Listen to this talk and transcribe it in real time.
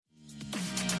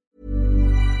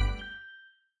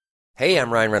Hey,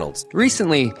 I'm Ryan Reynolds.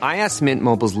 Recently, I asked Mint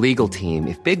Mobile's legal team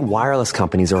if big wireless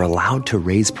companies are allowed to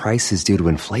raise prices due to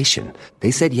inflation. They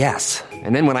said yes.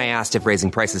 And then when I asked if raising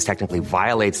prices technically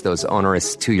violates those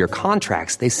onerous 2-year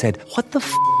contracts, they said, "What the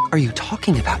f*** are you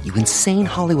talking about, you insane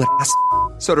Hollywood ass?"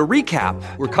 So to recap,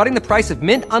 we're cutting the price of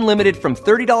Mint Unlimited from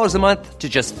 $30 a month to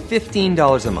just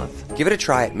 $15 a month. Give it a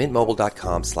try at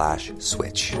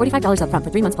mintmobile.com/switch. $45 up front for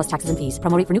 3 months plus taxes and fees.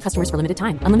 Promo rate for new customers for limited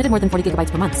time. Unlimited more than 40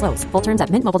 gigabytes per month. Slows full terms at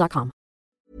mintmobile.com.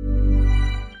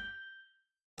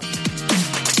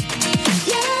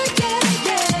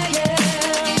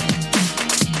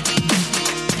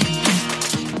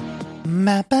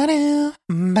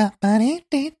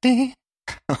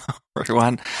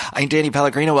 Everyone, I'm Danny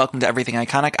Pellegrino. Welcome to Everything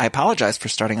Iconic. I apologize for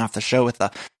starting off the show with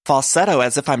a falsetto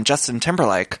as if I'm Justin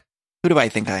Timberlake. Who do I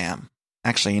think I am?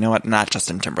 Actually, you know what? Not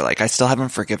Justin Timberlake. I still haven't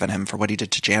forgiven him for what he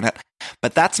did to Janet.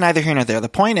 But that's neither here nor there. The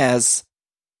point is,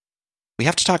 we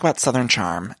have to talk about Southern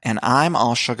Charm, and I'm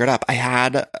all sugared up. I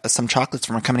had some chocolates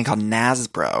from a company called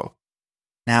Nasbro.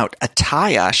 Now,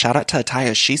 Ataya, shout out to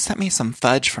Ataya, she sent me some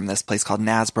fudge from this place called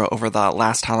Nasbro over the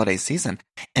last holiday season,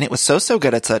 and it was so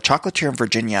good. It's a chocolatier in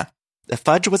Virginia. The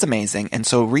fudge was amazing, and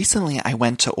so recently I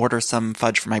went to order some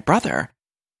fudge for my brother,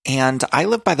 and I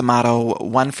live by the motto,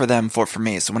 one for them, four for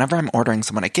me. So whenever I'm ordering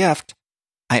someone a gift,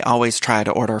 I always try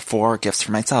to order 4 gifts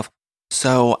for myself.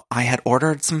 So I had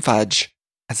ordered some fudge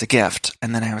as a gift,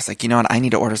 and then I was like, you know what, I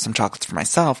need to order some chocolates for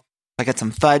myself. I got some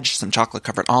fudge, some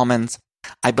chocolate-covered almonds.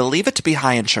 I believe it to be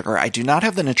high in sugar. I do not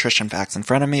have the nutrition facts in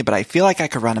front of me, but I feel like I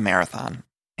could run a marathon.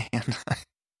 And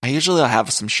I usually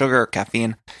have some sugar or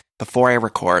caffeine before I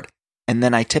record, and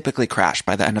then I typically crash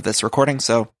by the end of this recording,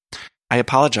 so I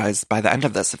apologize by the end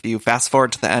of this. If you fast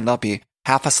forward to the end, I'll be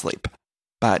half asleep.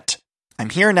 But I'm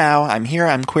here now, I'm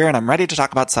queer, and I'm ready to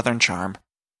talk about Southern Charm.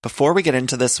 Before we get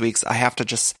into this week's, I have to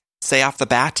just say off the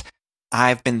bat,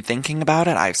 I've been thinking about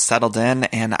it, I've settled in,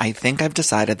 and I think I've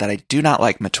decided that I do not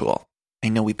like Matul. I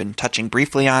know we've been touching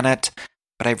briefly on it,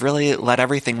 but I've really let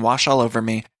everything wash all over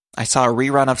me. I saw a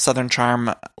rerun of Southern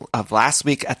Charm of last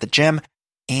week at the gym,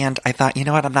 and I thought, you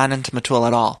know what, I'm not into Matul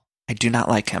at all. I do not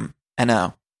like him. I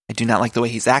know. I do not like the way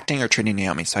he's acting or treating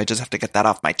Naomi, so I just have to get that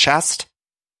off my chest.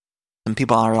 Some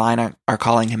people online are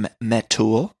calling him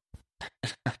Metul.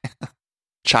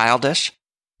 Childish,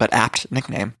 but apt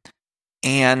nickname.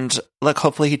 And look,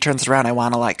 hopefully he turns it around. I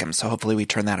want to like him, so hopefully we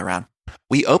turn that around.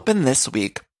 We open this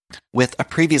week with a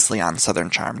Previously On Southern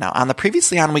Charm. Now, on the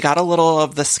Previously On, we got a little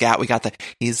of the scat. We got the,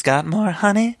 he's got more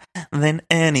honey than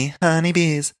any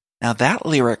honeybees. Now, that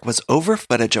lyric was over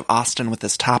footage of Austin with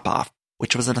his top off,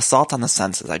 which was an assault on the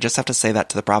senses. I just have to say that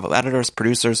to the Bravo editors,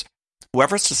 producers,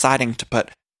 whoever's deciding to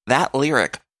put that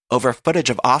lyric over footage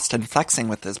of Austin flexing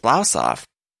with his blouse off.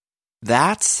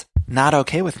 That's not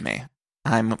okay with me.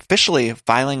 I'm officially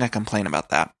filing a complaint about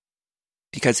that.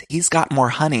 Because he's got more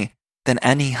honey than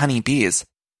any honeybees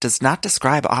does not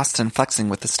describe Austin flexing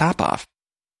with his top off.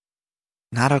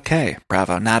 Not okay,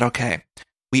 Bravo, not okay.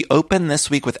 We open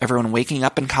this week with everyone waking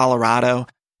up in Colorado.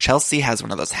 Chelsea has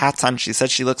one of those hats on. She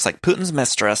says she looks like Putin's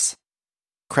mistress.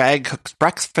 Craig cooks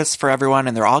breakfast for everyone,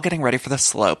 and they're all getting ready for the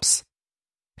slopes.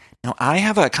 Now, I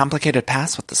have a complicated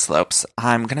past with the slopes.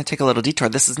 I'm going to take a little detour.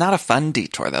 This is not a fun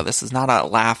detour, though. This is not a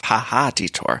laugh, ha-ha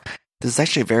detour. This is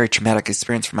actually a very traumatic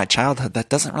experience from my childhood that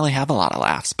doesn't really have a lot of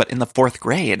laughs. But in the 4th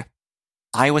grade,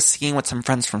 I was skiing with some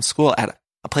friends from school at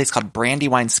a place called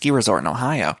Brandywine Ski Resort in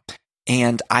Ohio.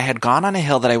 And I had gone on a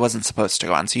hill that I wasn't supposed to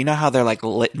go on. So you know how they're like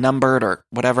numbered or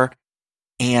whatever?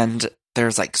 And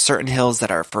there's like certain hills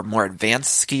that are for more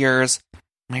advanced skiers.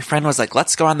 My friend was like,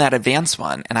 let's go on that advanced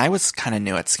one. And I was kind of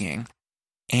new at skiing.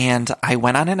 And I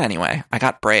went on it anyway. I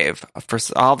got brave.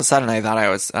 First, all of a sudden I thought I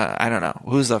was, I don't know,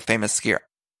 who's a famous skier?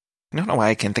 I don't know why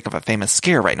I can't think of a famous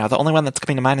skier right now. The only one that's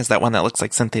coming to mind is that one that looks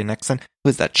like Cynthia Nixon.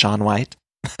 Who's that, Shaun White?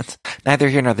 Neither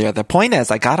here nor there. The point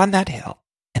is, I got on that hill,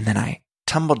 and then I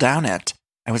tumbled down it.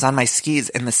 I was on my skis,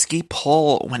 and the ski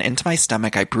pole went into my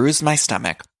stomach. I bruised my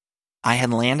stomach. I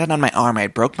had landed on my arm. I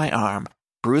had broke my arm,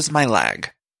 bruised my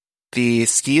leg. The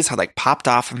skis had like popped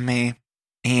off of me,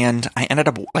 and I ended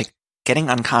up like getting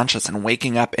unconscious and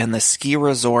waking up in the ski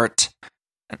resort.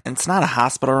 It's not a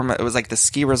hospital room. It was like the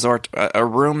ski resort, a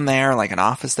room there, like an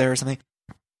office there or something,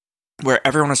 where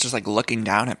everyone was just like looking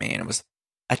down at me. And it was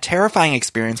a terrifying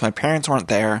experience. My parents weren't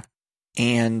there.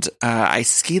 And I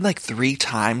skied like 3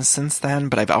 times since then,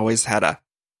 but I've always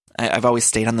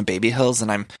stayed on the baby hills,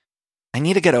 and I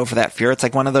need to get over that fear. It's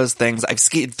like one of those things. I've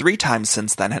skied 3 times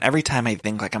since then, and every time I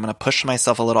think like I'm going to push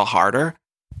myself a little harder,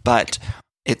 but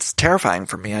it's terrifying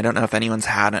for me. I don't know if anyone's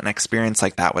had an experience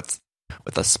like that with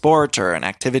a sport or an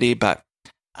activity, but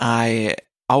I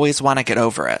always want to get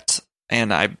over it.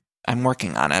 And I'm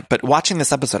working on it. But watching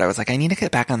this episode, I was like, I need to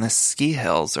get back on the ski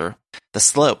hills or the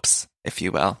slopes, if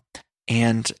you will,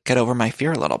 and get over my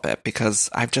fear a little bit because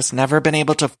I've just never been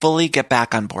able to fully get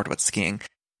back on board with skiing.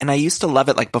 And I used to love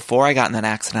it. Like before I got in that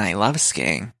accident, I loved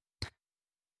skiing.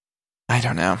 I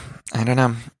don't know.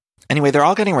 Anyway, they're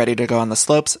all getting ready to go on the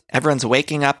slopes. Everyone's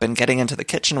waking up and getting into the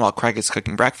kitchen while Craig is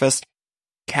cooking breakfast.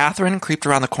 Catherine creeped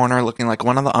around the corner looking like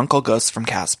one of the uncle ghosts from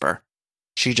Casper.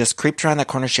 She just creeped around that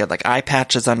corner. She had like eye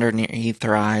patches underneath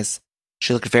her eyes.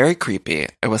 She looked very creepy.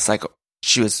 It was like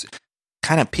she was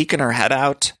kind of peeking her head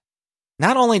out.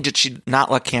 Not only did she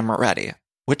not look camera ready,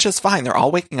 which is fine. They're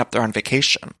all waking up. They're on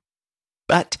vacation.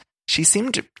 But she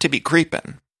seemed to be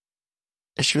creeping.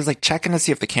 She was like checking to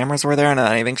see if the cameras were there. And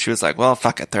then I think she was like, well,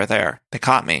 fuck it. They're there. They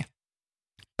caught me.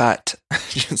 But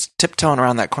she was tiptoeing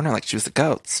around that corner like she was a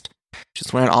ghost. She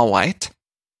was wearing all white.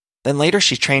 Then later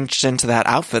she changed into that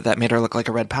outfit that made her look like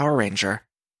a red Power Ranger.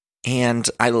 And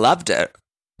I loved it.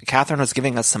 Catherine was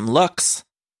giving us some looks.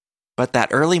 But that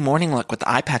early morning look with the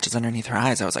eye patches underneath her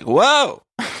eyes, I was like, whoa,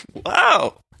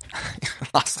 whoa.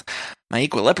 My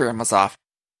equilibrium was off.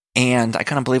 And I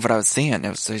couldn't believe what I was seeing. It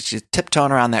was she's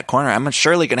tiptoeing around that corner. I'm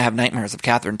surely going to have nightmares of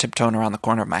Catherine tiptoeing around the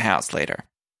corner of my house later.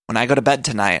 When I go to bed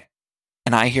tonight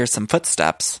and I hear some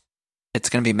footsteps, it's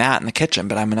going to be Matt in the kitchen,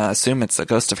 but I'm going to assume it's the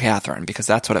ghost of Catherine because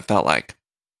that's what it felt like.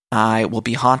 I will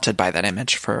be haunted by that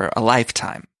image for a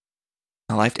lifetime.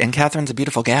 And Catherine's a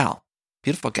beautiful gal.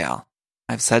 Beautiful gal.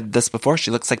 I've said this before. She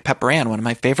looks like Pepper Ann, one of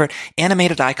my favorite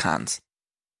animated icons.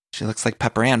 She looks like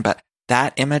Pepper Ann, but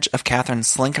that image of Catherine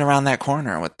slinking around that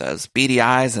corner with those beady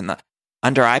eyes and the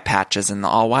under eye patches and the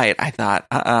all white, I thought,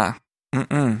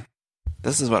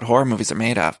 this is what horror movies are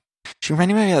made of. She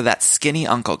reminded me of that skinny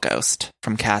uncle ghost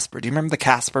from Casper. Do you remember the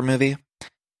Casper movie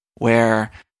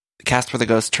where Casper the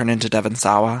ghost turned into Devon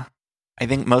Sawa? I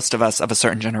think most of us of a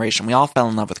certain generation, we all fell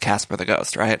in love with Casper the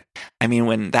ghost, right? I mean,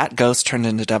 when that ghost turned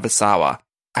into Devon Sawa,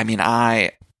 I mean,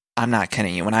 I'm not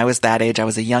kidding you. When I was that age, I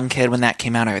was a young kid when that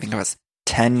came out. I think I was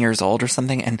 10 years old or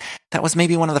something. And that was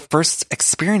maybe one of the first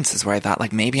experiences where I thought,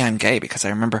 like, maybe I'm gay because I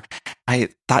remember I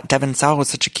thought Devon Sawa was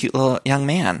such a cute little young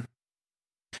man.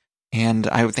 And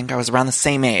I would think I was around the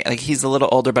same age. Like, he's a little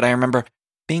older, but I remember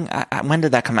being, when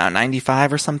did that come out?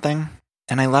 95 or something?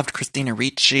 And I loved Christina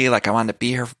Ricci. Like, I wanted to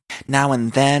be her Now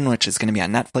and Then, which is going to be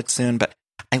on Netflix soon. But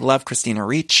I love Christina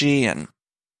Ricci. And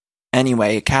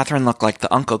anyway, Catherine looked like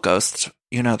the uncle ghost,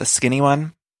 you know, the skinny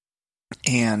one.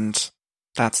 And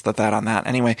that's that on that.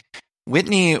 Anyway,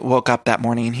 Whitney woke up that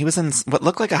morning and he was in what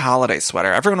looked like a holiday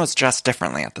sweater. Everyone was dressed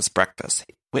differently at this breakfast.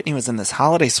 Whitney was in this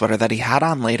holiday sweater that he had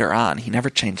on later on. He never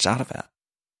changed out of it.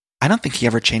 I don't think he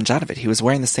ever changed out of it. He was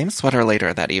wearing the same sweater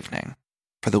later that evening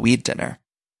for the weed dinner.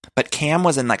 But Cam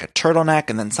was in like a turtleneck,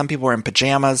 and then some people were in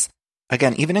pajamas.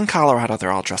 Again, even in Colorado,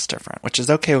 they're all dressed different, which is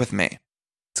okay with me.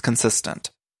 It's consistent.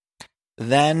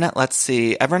 Then, let's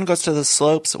see. Everyone goes to the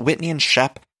slopes. Whitney and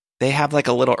Shep, they have like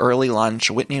a little early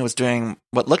lunch. Whitney was doing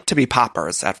what looked to be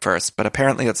poppers at first, but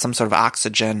apparently it's some sort of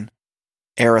oxygen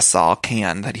aerosol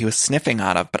can that he was sniffing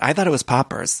out of. But I thought it was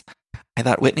poppers. I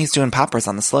thought Whitney's doing poppers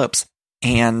on the slopes.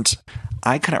 And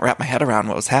I couldn't wrap my head around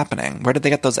what was happening. Where did they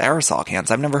get those aerosol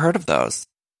cans? I've never heard of those.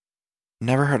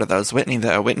 Never heard of those. Whitney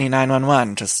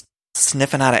 911, just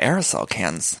sniffing out of aerosol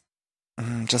cans.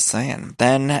 Just saying.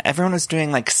 Then everyone was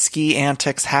doing like ski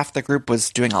antics. Half the group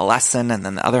was doing a lesson, and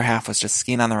then the other half was just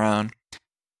skiing on their own.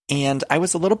 And I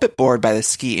was a little bit bored by the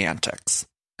ski antics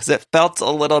because it felt a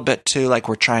little bit too like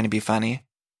we're trying to be funny.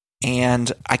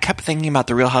 And I kept thinking about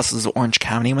the Real Housewives of Orange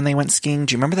County when they went skiing.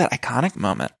 Do you remember that iconic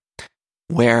moment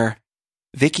where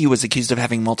Vicky was accused of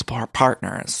having multiple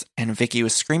partners, and Vicky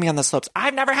was screaming on the slopes,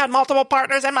 "I've never had multiple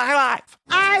partners in my life."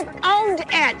 I've owned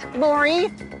it,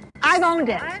 Lori. I've owned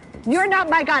it. You're not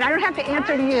my God. I don't have to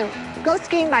answer to you. Go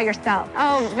skiing by yourself.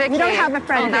 Oh, Vicky. You don't have a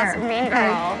friend that's here. a mean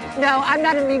girl. Okay? No, I'm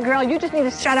not a mean girl. You just need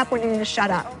to shut up when you need to shut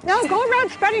up. No, go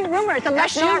around spreading rumors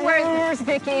unless That's not you were... rumors,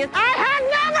 Vicky. I have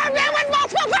never been with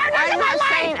multiple partners I'm in my not life.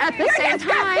 saying at the You're same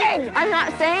disgusting. time. I'm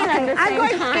not saying at the I'm same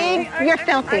going time. skiing. You're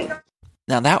filthy.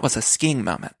 Now that was a skiing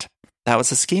moment. That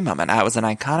was a ski moment. That was an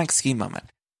iconic ski moment.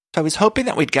 So I was hoping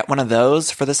that we'd get one of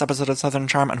those for this episode of Southern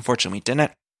Charm. Unfortunately, we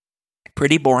didn't.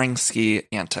 Pretty boring ski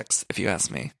antics, if you ask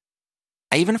me.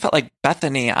 I even felt like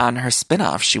Bethany on her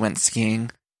spinoff, she went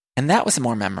skiing, and that was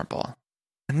more memorable.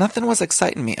 And nothing was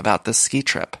exciting me about this ski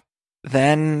trip.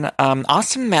 Then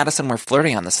Austin and Madison were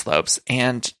flirting on the slopes,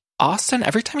 and Austin,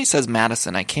 every time he says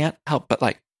Madison, I can't help but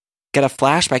like get a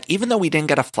flashback, even though we didn't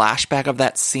get a flashback of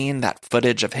that scene, that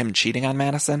footage of him cheating on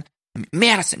Madison.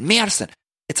 Madison.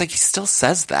 It's like he still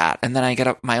says that, and then I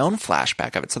get my own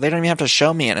flashback of it, so they don't even have to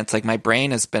show me, and it's like my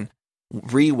brain has been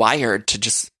rewired to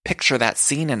just picture that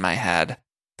scene in my head,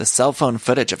 the cell phone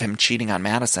footage of him cheating on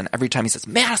Madison every time he says,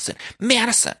 Madison,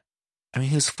 Madison. I mean,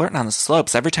 he was flirting on the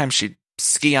slopes. Every time she'd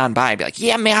ski on by, I'd be like,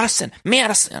 yeah, Madison,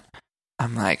 Madison.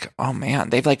 I'm like, oh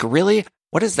man, they've like really,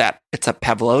 what is that? It's a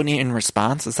Pavlovian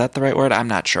response. Is that the right word? I'm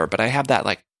not sure, but I have that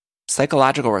like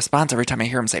psychological response every time I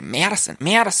hear him say, Madison,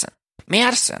 Madison,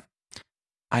 Madison.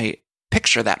 I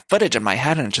picture that footage in my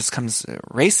head and it just comes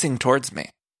racing towards me.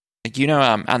 Like, you know,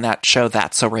 on that show,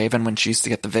 That's So Raven, when she used to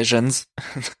get the visions,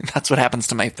 that's what happens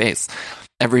to my face.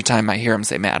 Every time I hear him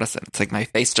say Madison, it's like my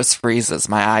face just freezes,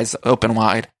 my eyes open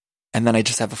wide, and then I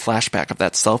just have a flashback of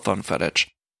that cell phone footage.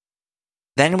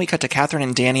 Then we cut to Catherine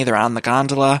and Danny. They're on the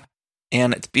gondola,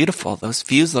 and it's beautiful. Those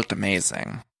views looked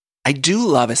amazing. I do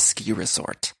love a ski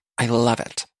resort. I love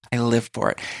it. I live for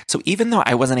it. So even though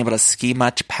I wasn't able to ski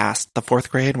much past the 4th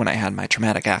grade when I had my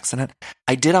traumatic accident,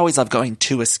 I did always love going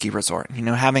to a ski resort. You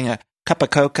know, having a cup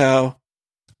of cocoa,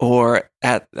 or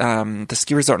at the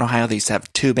ski resort in Ohio, they used to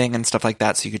have tubing and stuff like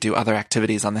that, so you could do other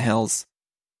activities on the hills.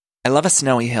 I love a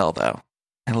snowy hill, though.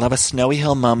 I love a snowy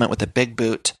hill moment with a big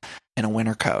boot and a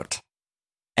winter coat.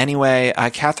 Anyway,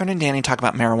 Catherine and Danny talk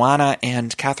about marijuana,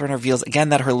 and Catherine reveals again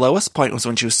that her lowest point was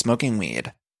when she was smoking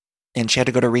weed. And she had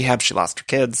to go to rehab. She lost her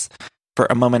kids for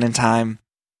a moment in time.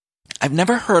 I've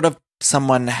never heard of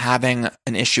someone having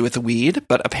an issue with weed,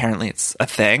 but apparently it's a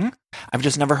thing. I've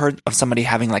just never heard of somebody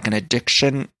having like an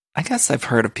addiction. I guess I've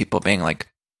heard of people being like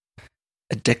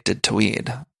addicted to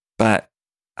weed, but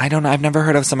I don't know. I've never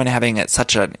heard of someone having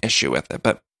such an issue with it,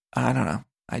 but I don't know.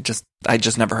 I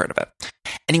just never heard of it.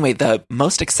 Anyway, the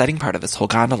most exciting part of this whole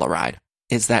gondola ride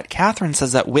is that Catherine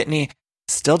says that Whitney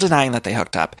is still denying that they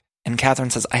hooked up. And Catherine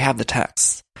says, I have the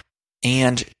texts.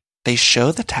 And they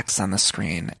show the texts on the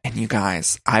screen. And you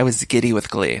guys, I was giddy with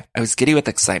glee. I was giddy with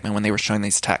excitement when they were showing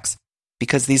these texts,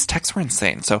 because these texts were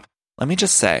insane. So let me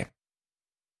just say,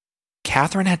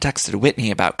 Catherine had texted Whitney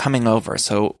about coming over.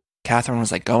 So Catherine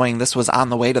was like this was on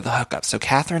the way to the hookup. So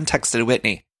Catherine texted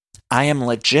Whitney, I am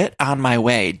legit on my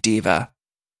way, diva.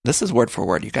 This is word for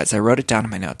word, you guys. I wrote it down in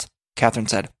my notes. Catherine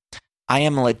said, I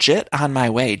am legit on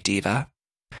my way, diva.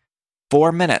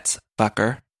 4 minutes,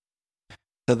 fucker.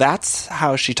 So that's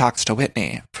how she talks to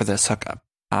Whitney for this hookup.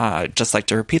 Just like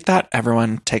to repeat that.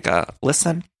 Everyone take a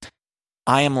listen.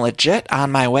 I am legit on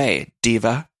my way,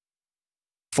 diva.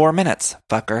 4 minutes,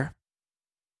 fucker.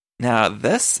 Now,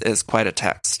 this is quite a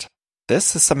text.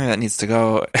 This is something that needs to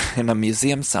go in a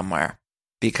museum somewhere,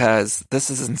 because this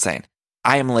is insane.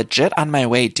 I am legit on my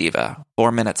way, diva.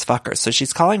 4 minutes, fucker. So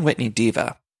she's calling Whitney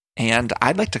diva. And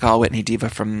I'd like to call Whitney diva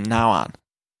from now on.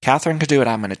 Catherine could do it,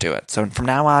 I'm going to do it. So from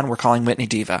now on, we're calling Whitney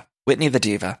diva. Whitney the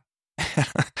diva.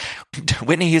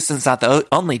 Whitney Houston's not the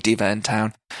only diva in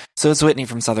town. So is Whitney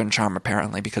from Southern Charm,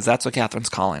 apparently, because that's what Catherine's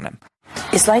calling him.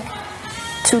 It's like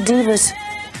two divas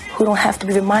who don't have to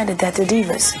be reminded that they're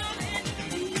divas.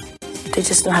 They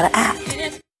just know how to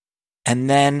act. And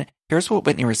then here's what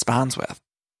Whitney responds with.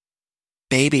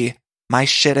 Baby, my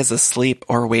shit is asleep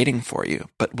or waiting for you,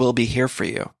 but we'll be here for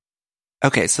you.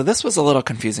 Okay, so this was a little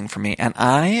confusing for me, and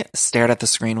I stared at the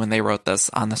screen when they wrote this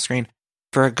on the screen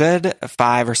for a good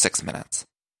 5 or 6 minutes.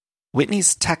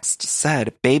 Whitney's text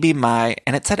said, baby my,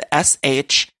 and it said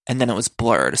SH, and then it was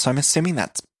blurred, so I'm assuming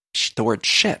that's the word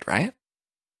shit, right?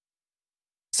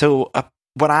 So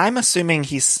what I'm assuming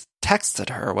he's texted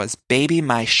her was, baby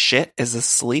my shit is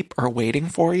asleep or waiting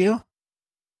for you,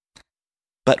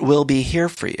 but we'll be here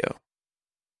for you.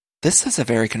 This is a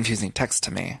very confusing text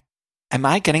to me. Am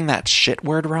I getting that shit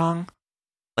word wrong?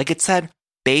 Like it said,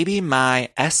 baby my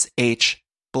SH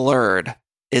blurred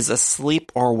is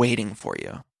asleep or waiting for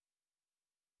you.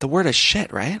 The word is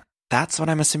shit, right? That's what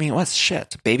I'm assuming it was,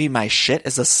 shit. Baby my shit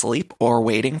is asleep or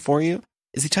waiting for you?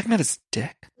 Is he talking about his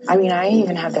dick? I mean, I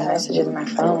even have the messages in my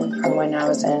phone from when I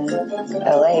was in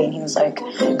LA, and he was like,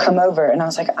 come over. And I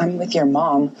was like, I'm with your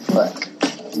mom. Look,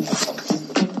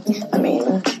 I mean,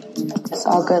 it's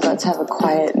all good. Let's have a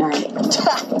quiet night.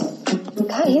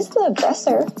 God, he's the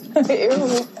aggressor.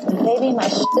 Ew. Maybe my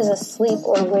shit is asleep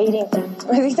or waiting.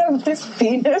 Are these talking about his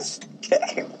penis?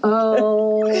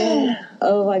 Oh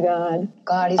my God.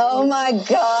 God, oh my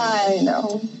God. I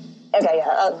know. Okay,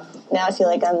 yeah. Now I feel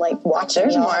like I'm like watching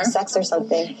more sex or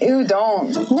something. Ew,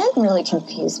 don't. Men really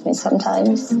confuse me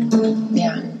sometimes.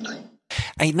 Yeah.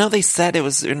 I know they said it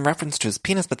was in reference to his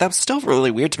penis, but that was still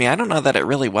really weird to me. I don't know that it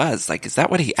really was. Like, is that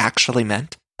what he actually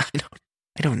meant? I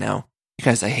don't know. You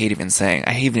guys, I hate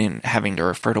even having to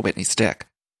refer to Whitney's dick.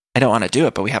 I don't want to do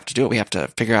it, but we have to do it. We have to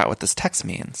figure out what this text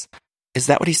means. Is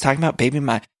that what he's talking about? Baby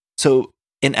my... So,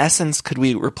 in essence, could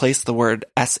we replace the word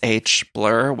SH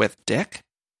blur with dick?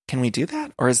 Can we do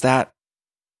that? Or is that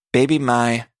baby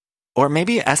my... Or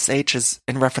maybe SH is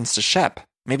in reference to Shep.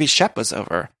 Maybe Shep was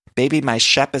over baby, my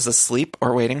Shep is asleep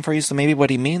or waiting for you. So maybe what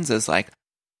he means is like,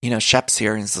 Shep's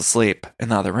here and he's asleep in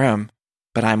the other room,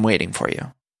 but I'm waiting for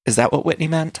you. Is that what Whitney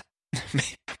meant?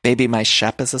 Baby, my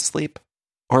Shep is asleep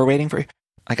or waiting for you.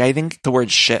 Like, I think the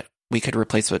word shit we could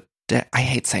replace with I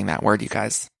hate saying that word, you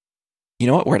guys. You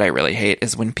know what word I really hate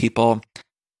is when people,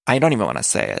 I don't even want to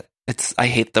say it. I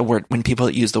hate the word, when people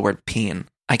use the word peen.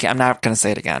 I'm not going to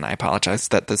say it again. I apologize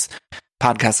that this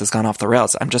podcast has gone off the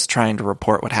rails. I'm just trying to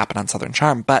report what happened on Southern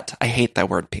Charm, but I hate that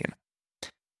word peen.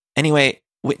 Anyway,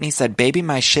 Whitney said, baby,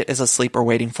 my shit is asleep or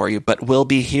waiting for you, but we'll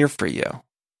be here for you.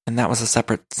 And that was a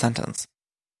separate sentence.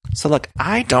 So look,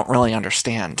 I don't really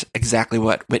understand exactly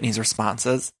what Whitney's response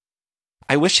is.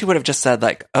 I wish she would have just said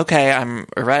like, okay, I'm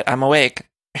awake.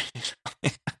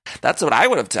 That's what I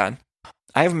would have done.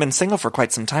 I haven't been single for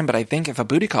quite some time, but I think if a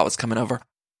booty call was coming over,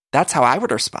 that's how I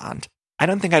would respond. I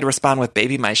don't think I'd respond with,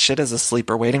 baby, my shit is asleep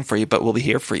or waiting for you, but we'll be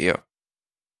here for you.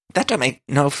 That don't make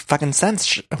no fucking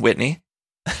sense, Whitney.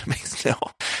 It makes no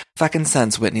fucking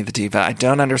sense, Whitney the diva. I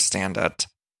don't understand it.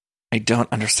 I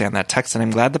don't understand that text, and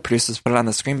I'm glad the producers put it on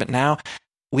the screen, but now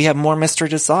we have more mystery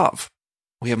to solve.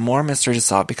 We have more mystery to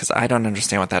solve because I don't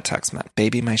understand what that text meant.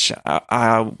 Baby, my shit.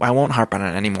 I won't harp on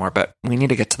it anymore, but we need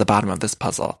to get to the bottom of this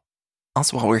puzzle.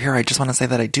 Also, while we're here, I just want to say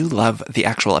that I do love the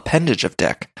actual appendage of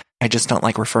dick. I just don't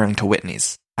like referring to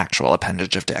Whitney's actual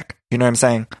appendage of dick. You know what I'm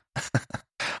saying?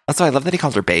 Also, I love that he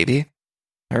called her baby.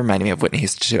 It reminded me of Whitney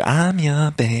Houston too. I'm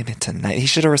your baby tonight. He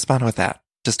should have responded with that.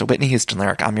 Just a Whitney Houston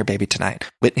lyric. I'm your baby tonight.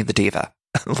 Whitney the diva.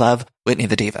 Love Whitney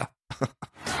the diva.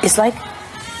 It's like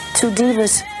two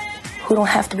divas who don't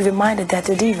have to be reminded that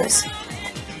they're divas.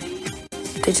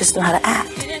 They just know how to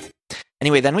act.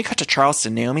 Anyway, then we cut to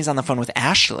Charleston. Naomi's on the phone with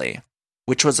Ashley,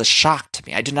 which was a shock to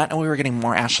me. I did not know we were getting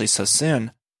more Ashley so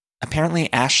soon.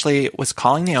 Apparently, Ashley was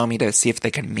calling Naomi to see if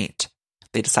they could meet.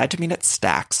 They decided to meet at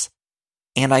Stack's.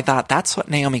 And I thought that's what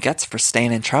Naomi gets for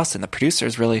staying in Charleston. The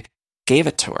producers really gave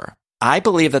it to her. I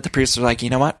believe that the producers were like, you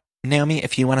know what, Naomi,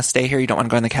 if you want to stay here, you don't want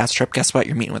to go on the cast trip, guess what?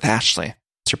 You're meeting with Ashley.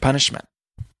 It's your punishment.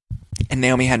 And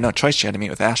Naomi had no choice. She had to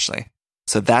meet with Ashley.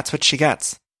 So that's what she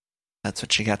gets. That's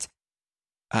what she gets.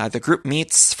 The group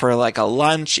meets for like a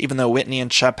lunch, even though Whitney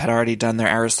and Shep had already done their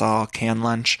aerosol can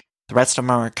lunch. The rest of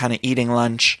them are kind of eating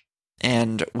lunch.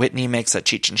 And Whitney makes a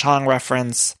Cheech and Chong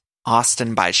reference.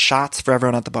 Austin buys shots for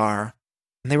everyone at the bar.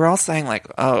 And they were all saying like,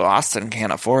 oh, Austin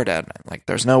can't afford it. Like,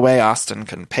 there's no way Austin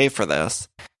can pay for this.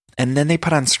 And then they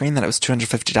put on screen that it was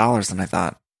 $250. And I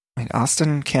thought, like,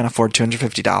 Austin can't afford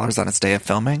 $250 on his day of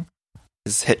filming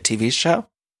his hit TV show?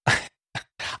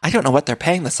 I don't know what they're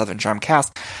paying the Southern Charm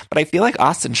cast, but I feel like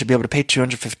Austin should be able to pay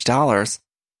 $250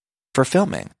 for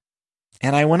filming.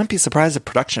 And I wouldn't be surprised if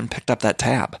production picked up that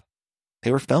tab.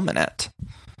 They were filming it.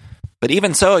 But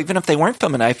even so, even if they weren't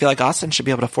filming it, I feel like Austin should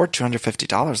be able to afford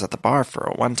 $250 at the bar for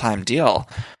a one-time deal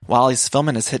while he's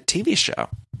filming his hit TV show.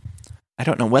 I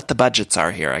don't know what the budgets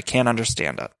are here. I can't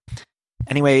understand it.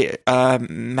 Anyway,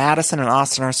 Madison and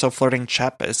Austin are so flirting.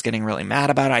 Shep is getting really mad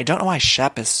about it. I don't know why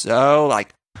Shep is so,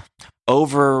 like,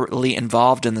 overly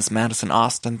involved in this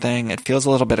Madison-Austin thing. It feels a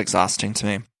little bit exhausting to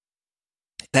me.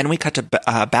 Then we cut to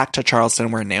back to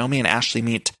Charleston, where Naomi and Ashley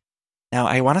meet. Now,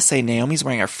 I want to say Naomi's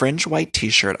wearing a fringe white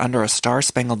t-shirt under a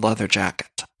star-spangled leather jacket.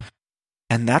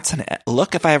 And that's a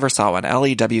look if I ever saw one.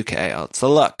 L-E-W-K-O. It's a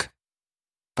look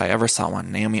if I ever saw one.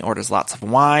 Naomi orders lots of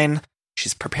wine.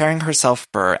 She's preparing herself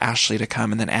for Ashley to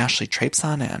come, and then Ashley traipses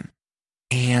on in.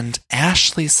 And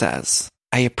Ashley says,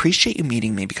 I appreciate you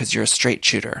meeting me because you're a straight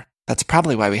shooter. That's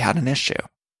probably why we had an issue.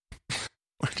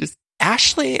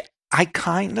 Ashley, I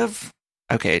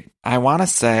want to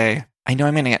say, I know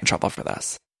I'm going to get in trouble for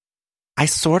this. I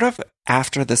sort of,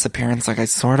 after this appearance, I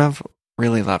sort of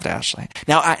really loved Ashley.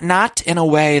 Now, not in a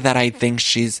way that I think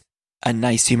she's a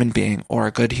nice human being or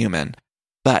a good human,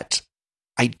 but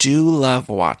I do love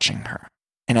watching her.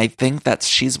 And I think that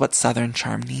she's what Southern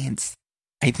Charm needs.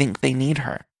 I think they need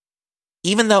her.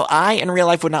 Even though I, in real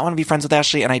life, would not want to be friends with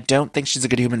Ashley, and I don't think she's a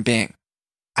good human being,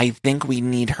 I think we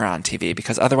need her on TV,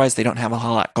 because otherwise they don't have a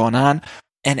whole lot going on,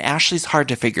 and Ashley's hard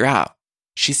to figure out.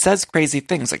 She says crazy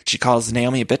things, like she calls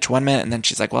Naomi a bitch one minute, and then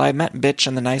she's like, well, I meant bitch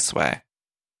in the nice way.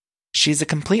 She's a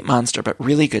complete monster, but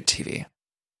really good TV.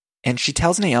 And she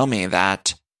tells Naomi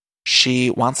that she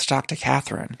wants to talk to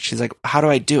Catherine. She's like, how do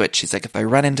I do it? She's like, if I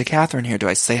run into Catherine here, do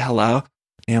I say hello?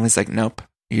 Naomi's like, nope,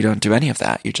 you don't do any of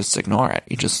that. You just ignore it.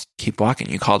 You just keep walking.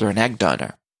 You called her an egg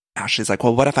donor. Ashley's like,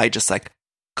 well, what if I just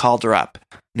called her up?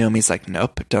 Naomi's like,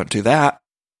 nope, don't do that.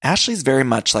 Ashley's very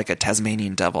much like a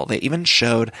Tasmanian devil. They even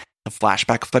showed the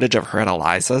flashback footage of her at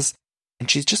Eliza's, and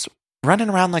she's just running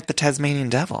around like the Tasmanian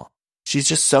devil. She's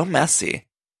just so messy.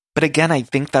 But again, I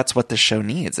think that's what the show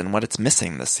needs and what it's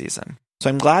missing this season. So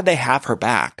I'm glad they have her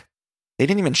back. They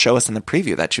didn't even show us in the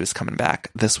preview that she was coming back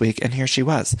this week, and here she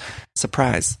was.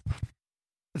 Surprise.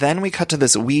 Then we cut to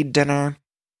this weed dinner.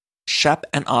 Shep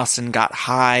and Austin got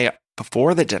high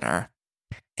before the dinner,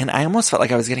 and I almost felt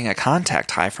like I was getting a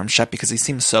contact high from Shep because he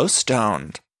seemed so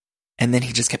stoned, and then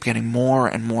he just kept getting more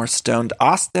and more stoned.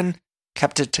 Austin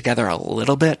kept it together a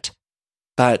little bit,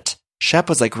 but Shep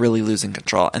was like really losing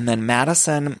control. And then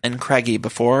Madison and Craigie,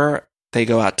 before they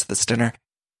go out to this dinner,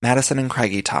 Madison and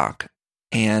Craigie talk,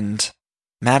 and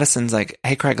Madison's like,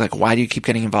 hey, Craig, like, why do you keep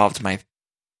getting involved in my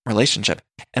relationship?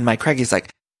 And my Craigie's like,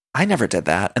 I never did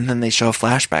that. And then they show a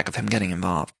flashback of him getting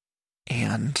involved.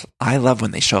 And I love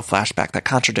when they show a flashback that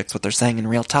contradicts what they're saying in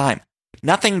real time.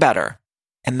 Nothing better.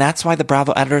 And that's why the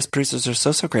Bravo editors, producers are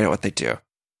so great at what they do.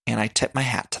 And I tip my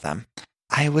hat to them.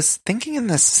 I was thinking in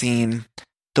this scene,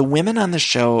 the women on the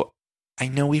show, I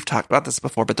know we've talked about this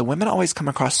before, but the women always come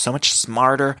across so much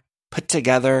smarter, put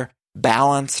together,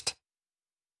 balanced,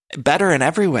 better in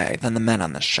every way than the men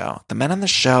on this show. The men on the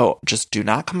show just do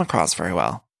not come across very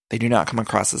well. They do not come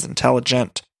across as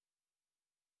intelligent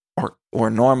or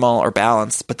normal or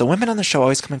balanced, but the women on the show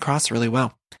always come across really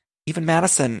well. Even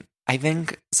Madison, I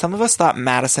think some of us thought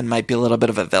Madison might be a little bit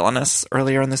of a villainess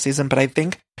earlier in the season, but I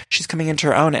think she's coming into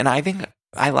her own, and I think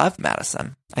I love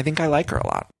Madison. I think I like her a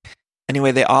lot.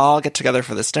 Anyway, they all get together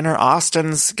for this dinner.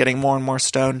 Austin's getting more and more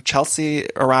stoned. Chelsea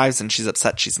arrives, and she's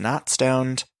upset she's not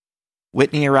stoned.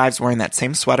 Whitney arrives wearing that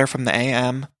same sweater from the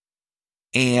AM.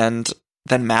 And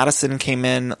then Madison came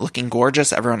in looking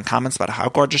gorgeous. Everyone comments about how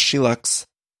gorgeous she looks.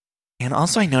 And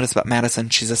also I noticed about Madison,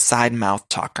 she's a side mouth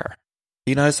talker.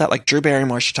 You notice that? Like Drew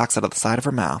Barrymore, she talks out of the side of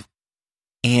her mouth.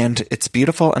 And it's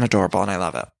beautiful and adorable, and I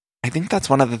love it. I think that's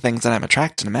one of the things that I'm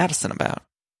attracted to Madison about.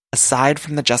 Aside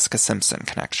from the Jessica Simpson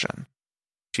connection.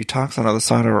 She talks out of the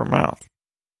side of her mouth.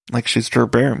 Like she's Drew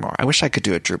Barrymore. I wish I could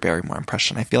do a Drew Barrymore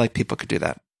impression. I feel like people could do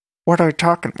that. What are we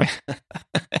talking about?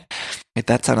 Wait,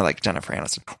 that sounded like Jennifer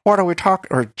Aniston. What are we talking?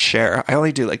 Or Cher. I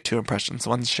only do like 2 impressions.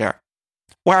 One's Cher.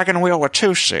 Wagon wheel with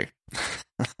Tusi.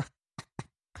 I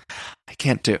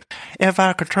can't do. If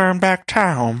I could turn back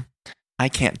time. I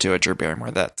can't do a Drew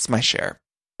Barrymore. That's my Cher.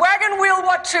 Wagon wheel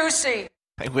what Tusi.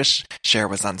 I wish Cher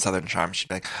was on Southern Charm. She'd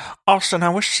be like, Austin, I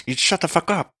wish you'd shut the fuck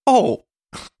up. Oh.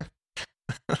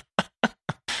 Do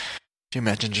you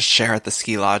imagine just Cher at the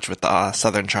ski lodge with the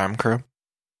Southern Charm crew?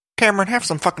 Cameron, have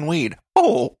some fucking weed.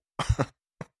 Oh.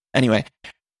 Anyway,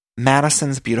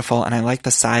 Madison's beautiful, and I like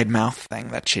the side mouth thing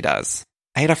that she does.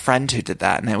 I had a friend who did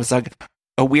that, and it was like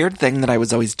a weird thing that I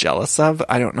was always jealous of.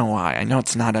 I don't know why. I know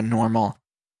it's not a normal,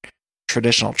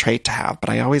 traditional trait to have,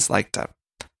 but I always liked it.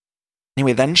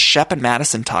 Anyway, then Shep and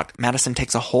Madison talk. Madison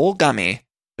takes a whole gummy,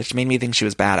 which made me think she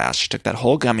was badass. She took that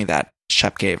whole gummy that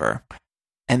Shep gave her.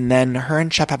 And then her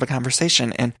and Shep have a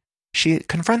conversation, and she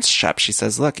confronts Shep. She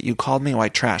says, look, you called me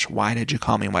white trash. Why did you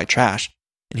call me white trash?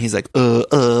 And he's like, He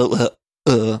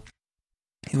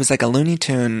was like a Looney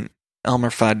Tune Elmer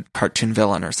Fudd cartoon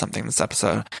villain or something this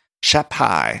episode. Shep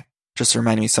High just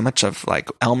reminded me so much of like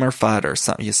Elmer Fudd or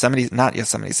some not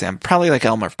Yosemite Sam, probably like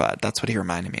Elmer Fudd. That's what he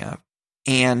reminded me of.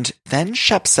 And then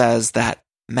Shep says that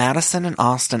Madison and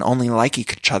Austin only like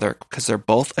each other because they're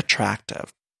both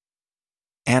attractive.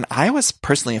 And I was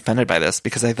personally offended by this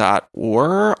because I thought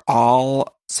we're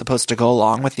all supposed to go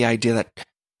along with the idea that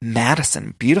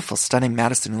Madison, beautiful, stunning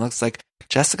Madison, who looks like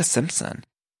Jessica Simpson,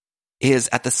 is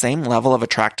at the same level of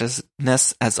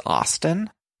attractiveness as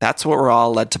Austin. That's what we're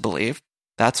all led to believe.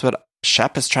 That's what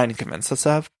Shep is trying to convince us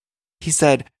of. He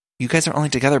said, you guys are only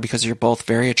together because you're both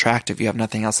very attractive. You have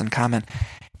nothing else in common.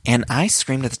 And I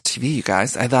screamed at the TV, you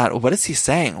guys. I thought, what is he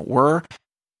saying? We're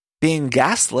being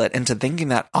gaslit into thinking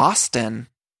that Austin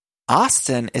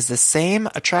is the same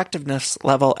attractiveness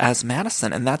level as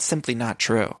Madison, and that's simply not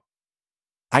true.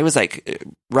 I was like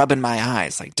rubbing my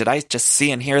eyes. Like, did I just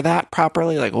see and hear that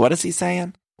properly? Like, what is he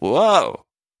saying? Whoa.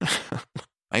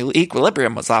 My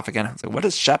equilibrium was off again. I was like, what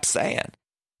is Shep saying?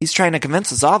 He's trying to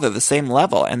convince us all they're the same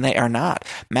level, and they are not.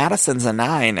 Madison's a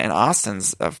 9, and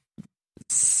Austin's a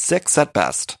 6 at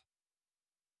best.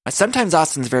 Sometimes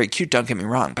Austin's very cute, don't get me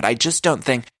wrong, but I just don't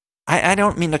think... I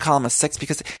don't mean to call him a 6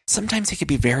 because sometimes he could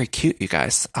be very cute, you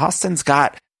guys. Austin's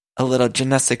got a little je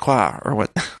ne sais quoi, or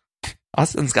what...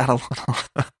 Austin's got a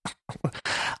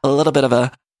little bit of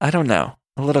a, I don't know,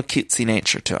 a little cutesy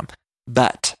nature to him.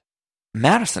 But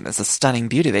Madison is a stunning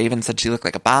beauty. They even said she looked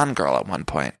like a Bond girl at one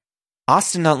point.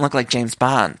 Austin don't look like James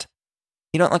Bond.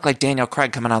 He don't look like Daniel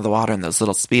Craig coming out of the water in those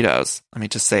little Speedos. Let me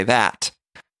just say that.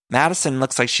 Madison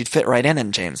looks like she'd fit right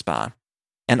in James Bond.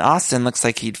 And Austin looks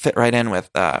like he'd fit right in with,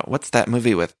 what's that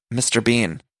movie with Mr.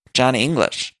 Bean? Johnny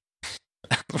English.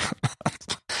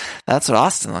 That's what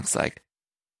Austin looks like.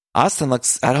 Austin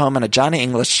looks at home in a Johnny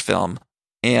English film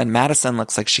And Madison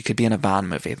looks like she could be in a Bond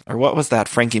movie. Or what was that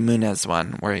Frankie Muniz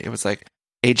one where it was like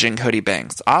Agent Cody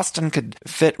Banks? Austin could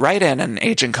fit right in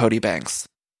Agent Cody Banks.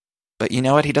 But you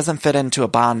know what? He doesn't fit into a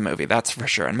Bond movie, that's for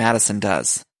sure. And Madison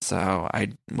does. So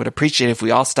I would appreciate if we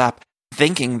all stop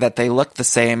thinking that they look the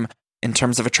same in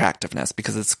terms of attractiveness,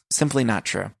 because it's simply not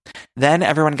true. Then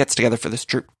everyone gets together for this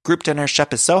group dinner.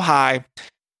 Shep is so high.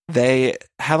 They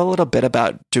have a little bit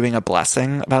about doing a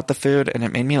blessing about the food, and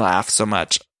it made me laugh so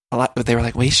much. They were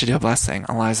like, we should do a blessing.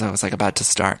 Eliza was like about to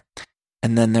start.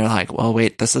 And then they're like, well,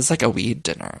 wait, this is like a weed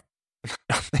dinner.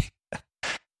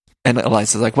 And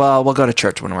Eliza's like, well, we'll go to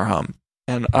church when we're home.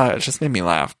 And it just made me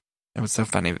laugh. It was so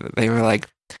funny. They were like,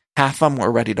 half of them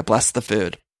were ready to bless the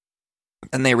food.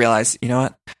 And they realized, you know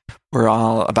what? We're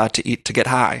all about to eat to get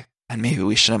high. And maybe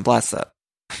we shouldn't bless it.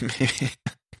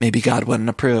 Maybe God wouldn't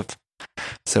approve.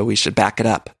 So we should back it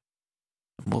up.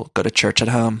 We'll go to church at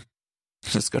home.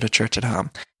 Just go to church at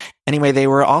home. Anyway, they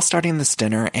were all starting this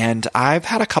dinner, and I've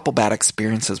had a couple bad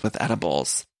experiences with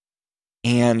edibles.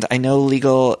 And I know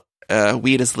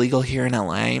weed is legal here in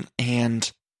LA,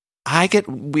 and I get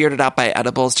weirded out by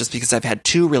edibles just because I've had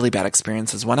two really bad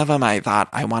experiences. One of them, I thought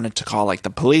I wanted to call like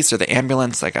the police or the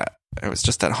ambulance. I was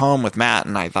just at home with Matt,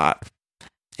 and I thought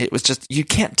it was just, you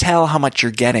can't tell how much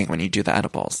you're getting when you do the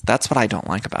edibles. That's what I don't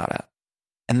like about it.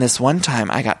 And this one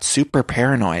time I got super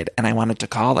paranoid and I wanted to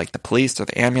call like the police or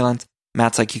the ambulance.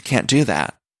 Matt's like, you can't do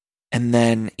that. And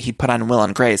then he put on Will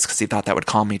and Grace because he thought that would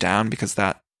calm me down, because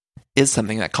that is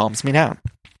something that calms me down.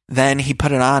 Then he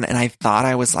put it on and I thought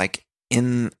I was like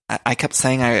I kept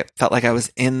saying I felt like I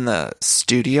was in the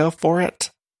studio for it.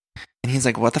 And he's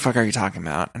like, what the fuck are you talking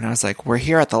about? And I was like, we're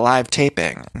here at the live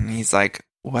taping. And he's like,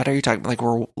 what are you talking about? Like,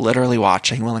 we're literally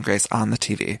watching Will and Grace on the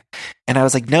TV. And I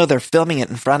was like, no, they're filming it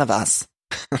in front of us.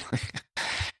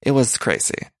 It was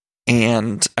crazy.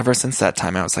 And ever since that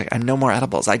time, I was like, I'm no more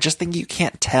edibles. I just think you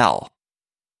can't tell.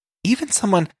 Even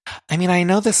someone, I mean, I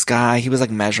know this guy, he was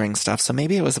like measuring stuff, so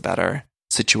maybe it was a better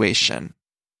situation.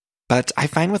 But I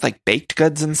find with like baked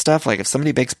goods and stuff, like if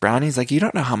somebody bakes brownies, like you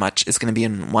don't know how much is going to be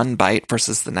in one bite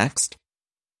versus the next.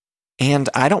 And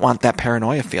I don't want that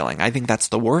paranoia feeling. I think that's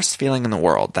the worst feeling in the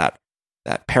world, that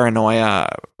paranoia,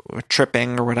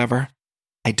 tripping or whatever.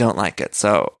 I don't like it,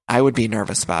 so I would be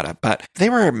nervous about it. But they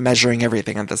were measuring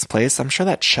everything at this place. I'm sure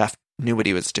that chef knew what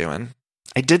he was doing.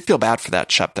 I did feel bad for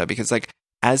that chef, though, because like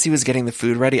as he was getting the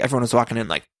food ready, everyone was walking in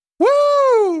like,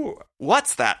 woo!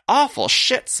 What's that awful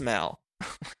shit smell?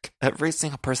 Every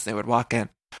single person they would walk in,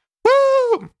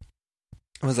 woo!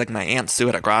 It was like my Aunt Sue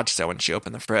at a garage sale when she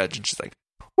opened the fridge, and she's like,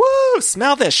 woo!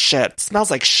 Smell this shit! It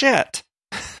smells like shit!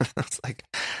 It's like,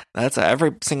 that's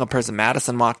every single person.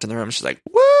 Madison walked in the room, she's like,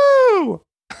 woo!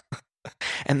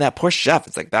 And that poor chef,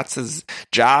 it's like, that's his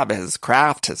job, his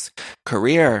craft, his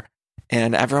career.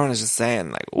 And everyone is just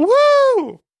saying, like,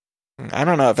 woo! I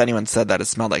don't know if anyone said that it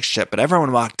smelled like shit, but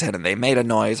everyone walked in and they made a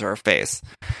noise or a face.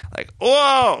 Like,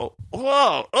 whoa!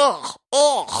 Whoa! Ugh!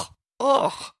 Ugh!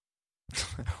 Ugh!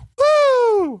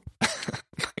 Woo!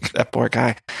 That poor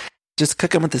guy. Just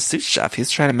cooking with the sous chef.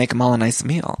 He's trying to make them all a nice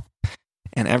meal.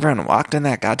 And everyone walked in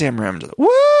that goddamn room. Just,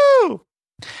 woo!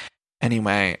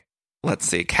 Anyway, let's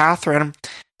see. Catherine,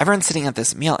 everyone's sitting at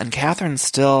this meal, and Catherine's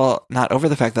still not over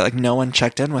the fact that like no one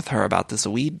checked in with her about this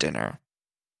weed dinner.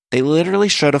 They literally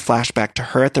showed a flashback to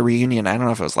her at the reunion. I don't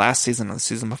know if it was last season or the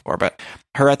season before, but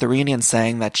her at the reunion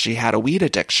saying that she had a weed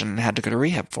addiction and had to go to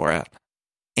rehab for it.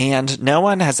 And no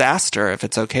one has asked her if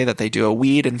it's okay that they do a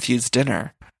weed-infused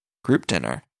dinner, group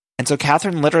dinner. And so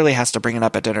Catherine literally has to bring it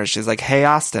up at dinner. She's like, hey,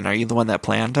 Austin, are you the one that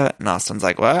planned it? And Austin's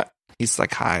like, what? He's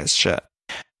like high as shit.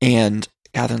 And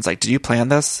Catherine's like, did you plan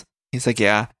this? He's like,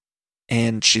 yeah.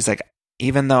 And she's like,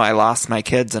 even though I lost my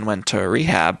kids and went to a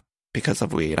rehab because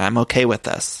of weed, I'm okay with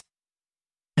this.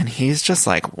 And he's just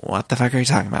like, what the fuck are you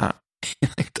talking about? He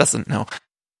like, doesn't know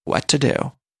what to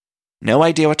do. No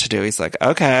idea what to do. He's like,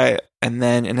 okay. And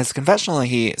then in his confessional,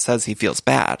 he says he feels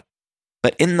bad.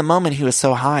 But in the moment, he was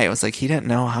so high, it was like he didn't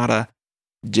know how to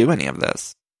do any of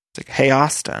this. It's like, hey,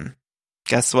 Austin,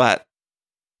 guess what?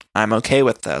 I'm okay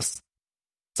with this.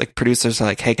 It's like producers are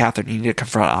like, hey, Catherine, you need to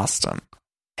confront Austin.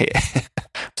 Hey,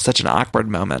 such an awkward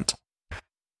moment.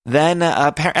 Then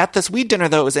at this weed dinner,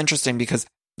 though, it was interesting because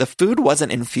the food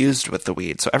wasn't infused with the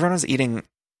weed. So everyone was eating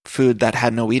food that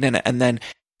had no weed in it. And then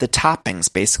the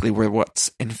toppings basically were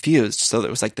what's infused. So it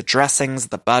was like the dressings,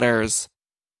 the butters.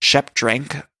 Shep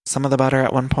drank some of the butter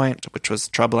at one point, which was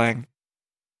troubling.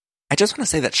 I just want to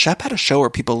say that Shep had a show where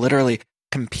people literally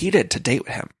competed to date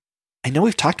with him. I know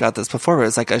we've talked about this before, but it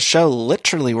was like a show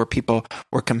literally where people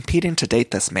were competing to date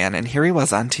this man. And here he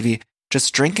was on TV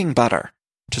just drinking butter,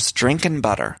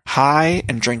 high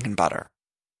and drinking butter.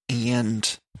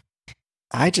 And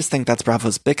I just think that's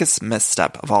Bravo's biggest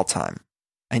misstep of all time.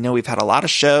 I know we've had a lot of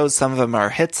shows, some of them are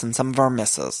hits and some of them are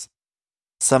misses.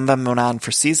 Some of them went on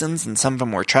for seasons and some of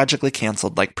them were tragically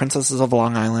canceled, like Princesses of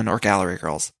Long Island or Gallery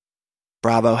Girls.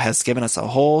 Bravo has given us a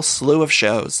whole slew of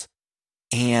shows,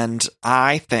 and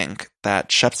I think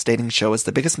that Shep's dating show is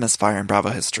the biggest misfire in Bravo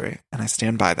history, and I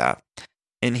stand by that.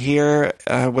 And here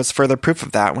was further proof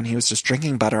of that when he was just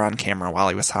drinking butter on camera while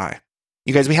he was high.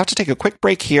 You guys, we have to take a quick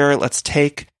break here. Let's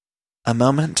take a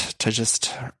moment to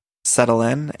just settle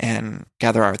in and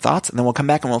gather our thoughts, and then we'll come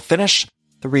back and we'll finish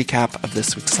the recap of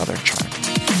this week's Southern Charm.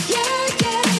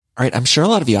 All right, I'm sure a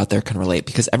lot of you out there can relate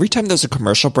because every time there's a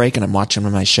commercial break and I'm watching one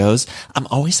of my shows, I'm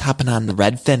always hopping on the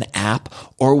Redfin app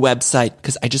or website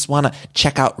because I just want to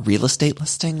check out real estate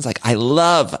listings. Like, I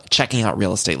love checking out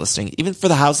real estate listings, even for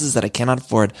the houses that I cannot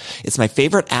afford. It's my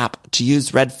favorite app to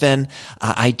use, Redfin.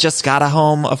 I just got a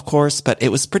home, of course, but it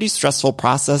was a pretty stressful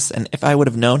process. And if I would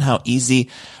have known how easy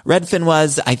Redfin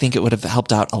was, I think it would have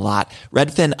helped out a lot.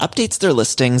 Redfin updates their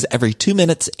listings every 2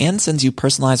 minutes and sends you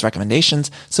personalized recommendations.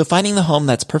 So finding the home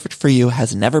that's perfect for you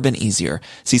has never been easier.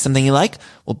 See something you like?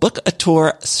 Well, book a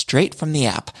tour straight from the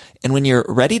app. And when you're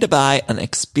ready to buy, an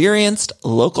experienced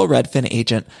local Redfin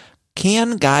agent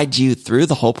can guide you through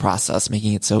the whole process,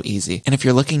 making it so easy. And if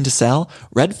you're looking to sell,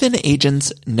 Redfin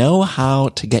agents know how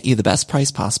to get you the best price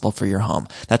possible for your home.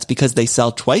 That's because they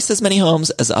sell twice as many homes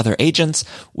as other agents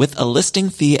with a listing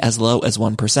fee as low as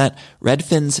 1%.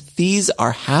 Redfin's fees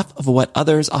are half of what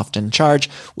others often charge,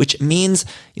 which means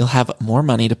you'll have more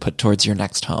money to put towards your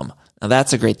next home. Now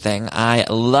that's a great thing. I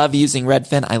love using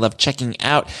Redfin. I love checking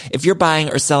out. If you're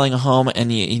buying or selling a home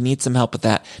and you need some help with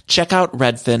that, check out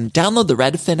Redfin. Download the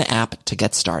Redfin app to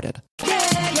get started.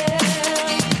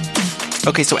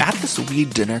 Okay, so at this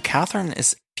weed dinner, Catherine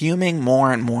is fuming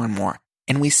more and more and more.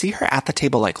 And we see her at the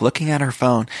table, like looking at her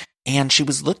phone, and she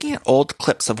was looking at old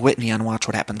clips of Whitney on Watch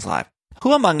What Happens Live.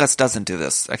 Who among us doesn't do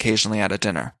this occasionally at a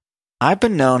dinner? I've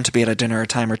been known to be at a dinner a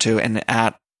time or two and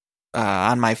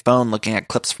on my phone looking at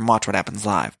clips from Watch What Happens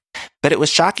Live. But it was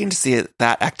shocking to see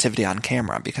that activity on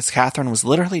camera because Catherine was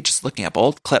literally just looking up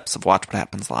old clips of Watch What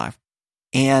Happens Live.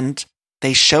 And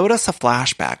they showed us a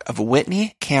flashback of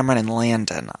Whitney, Cameron, and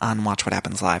Landon on Watch What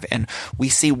Happens Live. And we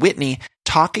see Whitney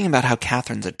talking about how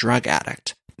Catherine's a drug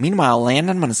addict. Meanwhile,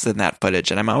 Landon was in that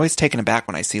footage, and I'm always taken aback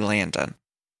when I see Landon.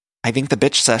 I think the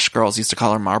Bitch Sesh girls used to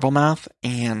call her Marble Mouth,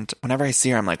 and whenever I see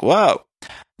her, I'm like, whoa.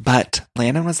 But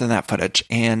Landon was in that footage,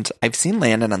 and I've seen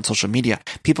Landon on social media.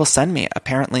 People send me.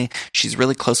 Apparently, she's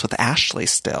really close with Ashley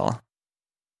still.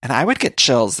 And I would get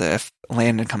chills if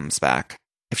Landon comes back.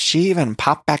 If she even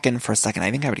popped back in for a second,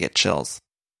 I think I would get chills.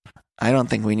 I don't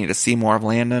think we need to see more of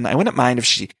Landon. I wouldn't mind if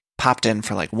she popped in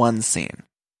for like one scene,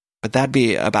 but that'd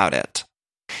be about it.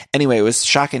 Anyway, it was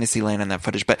shocking to see Landon in that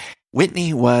footage, but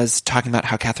Whitney was talking about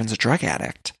how Catherine's a drug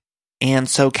addict. And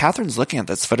so Catherine's looking at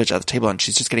this footage at the table, and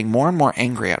she's just getting more and more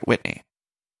angry at Whitney.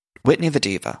 Whitney the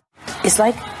diva. It's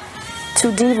like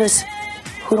two divas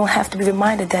who don't have to be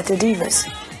reminded that they're divas.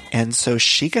 And so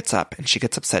she gets up, and she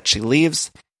gets upset. She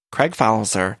leaves. Craig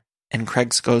follows her, and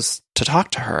Craig goes to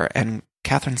talk to her. And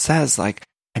Catherine says, like,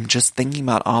 I'm just thinking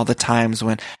about all the times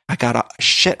when I got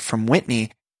shit from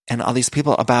Whitney and all these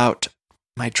people about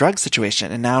my drug situation,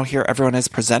 and now here everyone is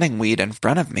presenting weed in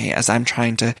front of me as I'm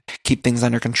trying to keep things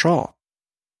under control.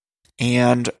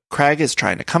 And Craig is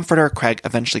trying to comfort her. Craig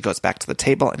eventually goes back to the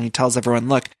table and he tells everyone,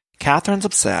 look, Catherine's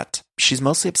upset. She's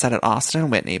mostly upset at Austin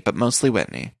and Whitney, but mostly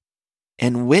Whitney.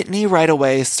 And Whitney right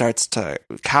away starts to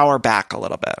cower back a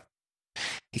little bit.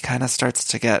 He kind of starts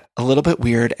to get a little bit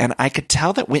weird, and I could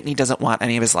tell that Whitney doesn't want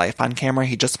any of his life on camera.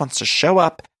 He just wants to show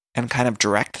up and kind of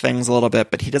direct things a little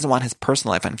bit, but he doesn't want his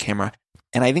personal life on camera.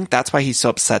 And I think that's why he's so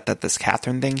upset that this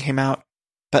Catherine thing came out.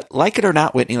 But like it or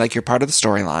not, Whitney, like, you're part of the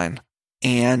storyline,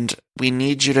 and we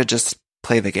need you to just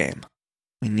play the game.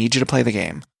 We need you to play the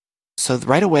game. So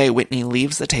right away, Whitney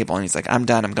leaves the table and he's like, I'm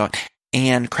done, I'm going.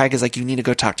 And Craig is like, you need to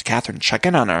go talk to Catherine, check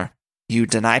in on her. You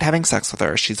denied having sex with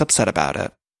her. She's upset about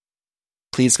it.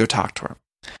 Please go talk to her.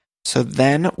 So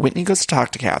then Whitney goes to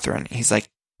talk to Catherine. He's like,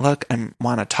 look, I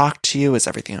want to talk to you. Is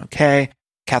everything okay?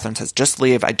 Catherine says, just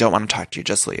leave. I don't want to talk to you.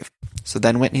 Just leave. So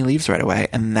then Whitney leaves right away.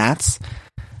 And that's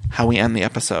how we end the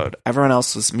episode. Everyone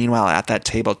else was meanwhile at that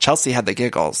table. Chelsea had the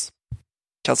giggles.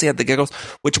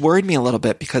 Which worried me a little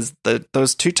bit because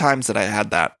those 2 times that I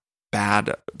had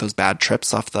those bad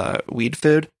trips off the weed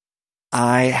food,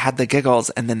 I had the giggles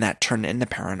and then that turned into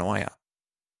paranoia.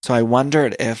 So I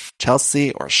wondered if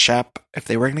Chelsea or Shep, if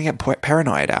they were going to get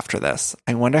paranoid after this.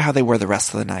 I wonder how they were the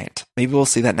rest of the night. Maybe we'll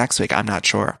see that next week. I'm not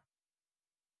sure.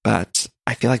 But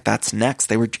I feel like that's next.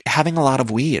 They were having a lot of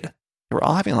weed. They were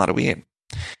all having a lot of weed.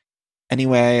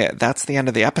 Anyway, that's the end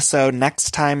of the episode.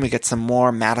 Next time, we get some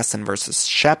more Madison versus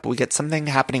Shep. We get something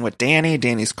happening with Danny.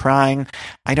 Danny's crying.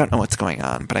 I don't know what's going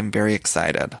on, but I'm very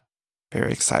excited.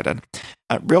 Very excited.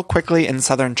 Real quickly, in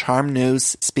Southern Charm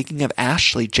news, speaking of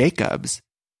Ashley Jacobs,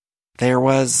 there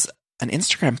was an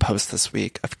Instagram post this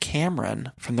week of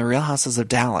Cameron from the Real Houses of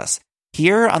Dallas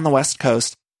here on the West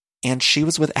Coast, and she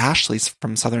was with Ashley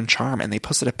from Southern Charm, and they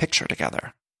posted a picture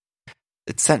together.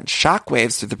 It sent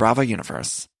shockwaves through the Bravo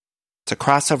universe. It's a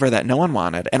crossover that no one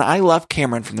wanted. And I love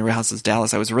Cameron from the Real Houses of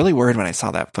Dallas. I was really worried when I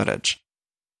saw that footage.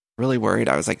 Really worried.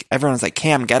 I was like, everyone was like,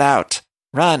 Cam, get out.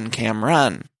 Run, Cam,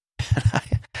 run.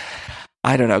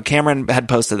 I don't know. Cameron had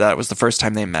posted that it was the first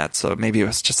time they met, so maybe it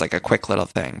was just like a quick little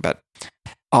thing. But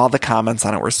all the comments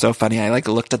on it were so funny. I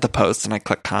looked at the post and I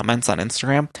clicked comments on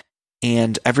Instagram,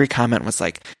 and every comment was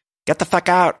like, get the fuck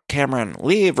out, Cameron.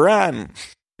 Leave, run.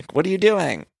 Like, what are you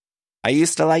doing? I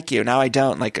used to like you. Now I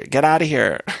don't. Like, get out of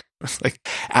here. It's like,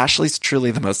 Ashley's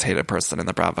truly the most hated person in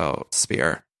the Bravo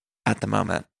sphere at the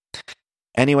moment.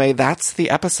 Anyway, that's the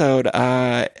episode.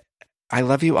 I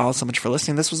love you all so much for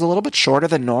listening. This was a little bit shorter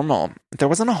than normal. There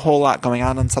wasn't a whole lot going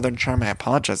on Southern Charm. I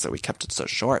apologize that we kept it so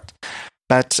short.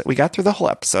 But we got through the whole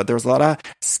episode. There was a lot of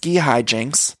ski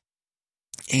hijinks.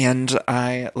 And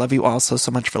I love you all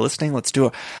so much for listening. Let's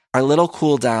do our little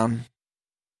cool down.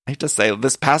 I have to say,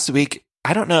 this past week,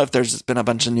 I don't know if there's been a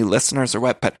bunch of new listeners or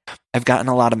what, but I've gotten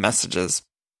a lot of messages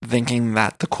thinking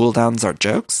that the cooldowns are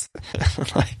jokes.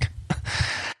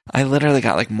 I literally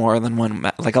got more than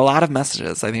one, a lot of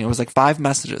messages. I think it was 5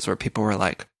 messages where people were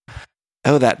like,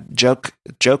 oh, that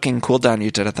joking cooldown you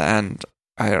did at the end.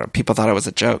 I don't know, people thought it was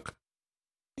a joke.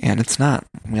 And it's not.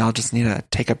 We all just need to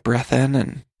take a breath in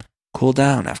and cool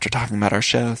down after talking about our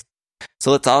shows.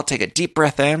 So let's all take a deep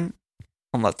breath in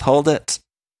and let's hold it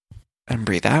and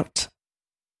breathe out.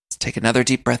 Take another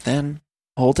deep breath in,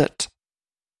 hold it,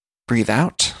 breathe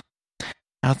out.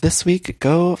 Now this week,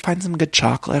 go find some good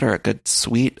chocolate or a good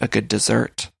sweet, a good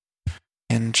dessert,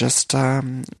 and just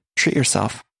treat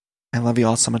yourself. I love you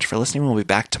all so much for listening. We'll be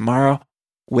back tomorrow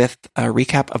with a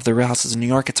recap of the Real Houses of New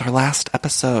York. It's our last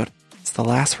episode. It's the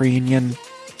last reunion.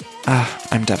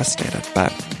 I'm devastated,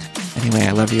 but anyway,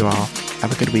 I love you all.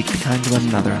 Have a good week. Be kind to one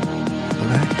another.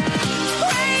 Bye-bye.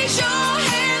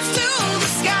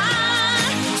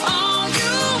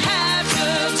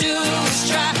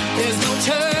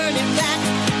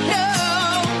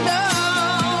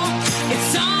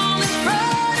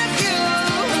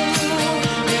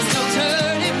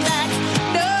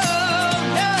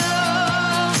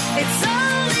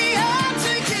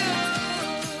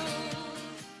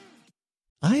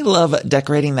 I love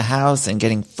decorating the house and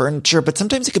getting furniture, but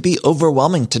sometimes it could be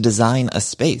overwhelming to design a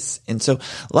space. And so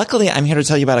luckily, I'm here to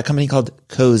tell you about a company called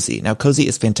Cozy. Now, Cozy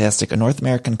is fantastic, a North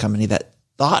American company that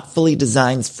thoughtfully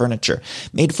designs furniture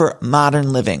made for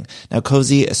modern living. Now,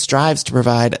 Cozy strives to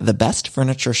provide the best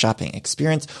furniture shopping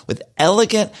experience with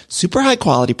elegant, super high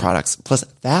quality products, plus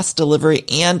fast delivery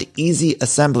and easy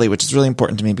assembly, which is really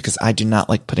important to me because I do not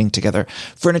like putting together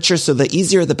furniture. So the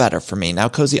easier, the better for me. Now,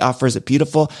 Cozy offers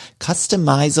beautiful,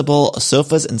 customizable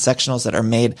sofas and sectionals that are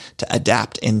made to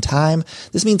adapt in time.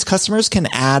 This means customers can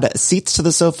add seats to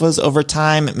the sofas over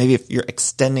time. Maybe if you're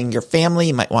extending your family,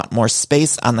 you might want more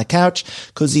space on the couch.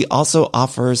 Cozy also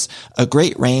offers a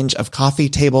great range of coffee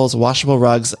tables, washable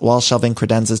rugs, wall shelving,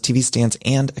 credenzas, TV stands,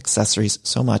 and accessories.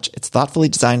 So much. It's thoughtfully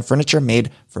designed furniture made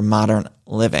for modern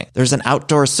living. There's an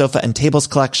outdoor sofa and tables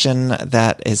collection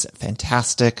that is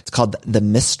fantastic. It's called the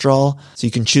Mistral. So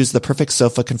you can choose the perfect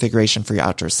sofa configuration for your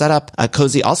outdoor setup.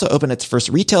 Cozy also opened its first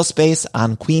retail space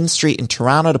on Queen Street in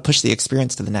Toronto to push the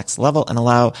experience to the next level and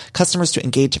allow customers to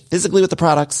engage physically with the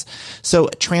products. So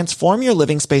transform your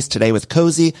living space today with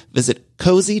Cozy. Visit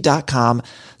cozy.com,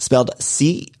 spelled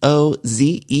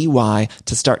COZEY,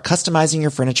 to start customizing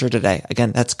your furniture today.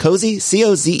 Again, that's Cozy,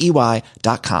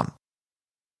 COZEY.com.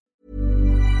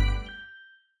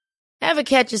 Ever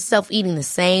catch yourself eating the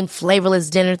same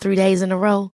flavorless dinner 3 days in a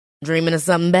row? Dreaming of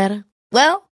something better?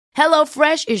 Well,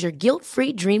 HelloFresh is your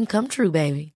guilt-free dream come true,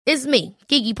 baby. It's me,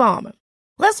 Keke Palmer.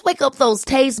 Let's wake up those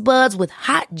taste buds with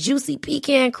hot, juicy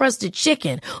pecan-crusted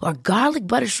chicken or garlic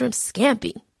butter shrimp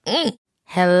scampi.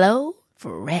 Hello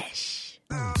Fresh.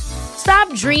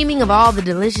 Stop dreaming of all the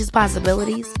delicious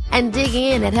possibilities and dig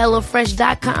in at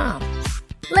HelloFresh.com.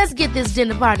 Let's get this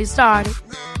dinner party started.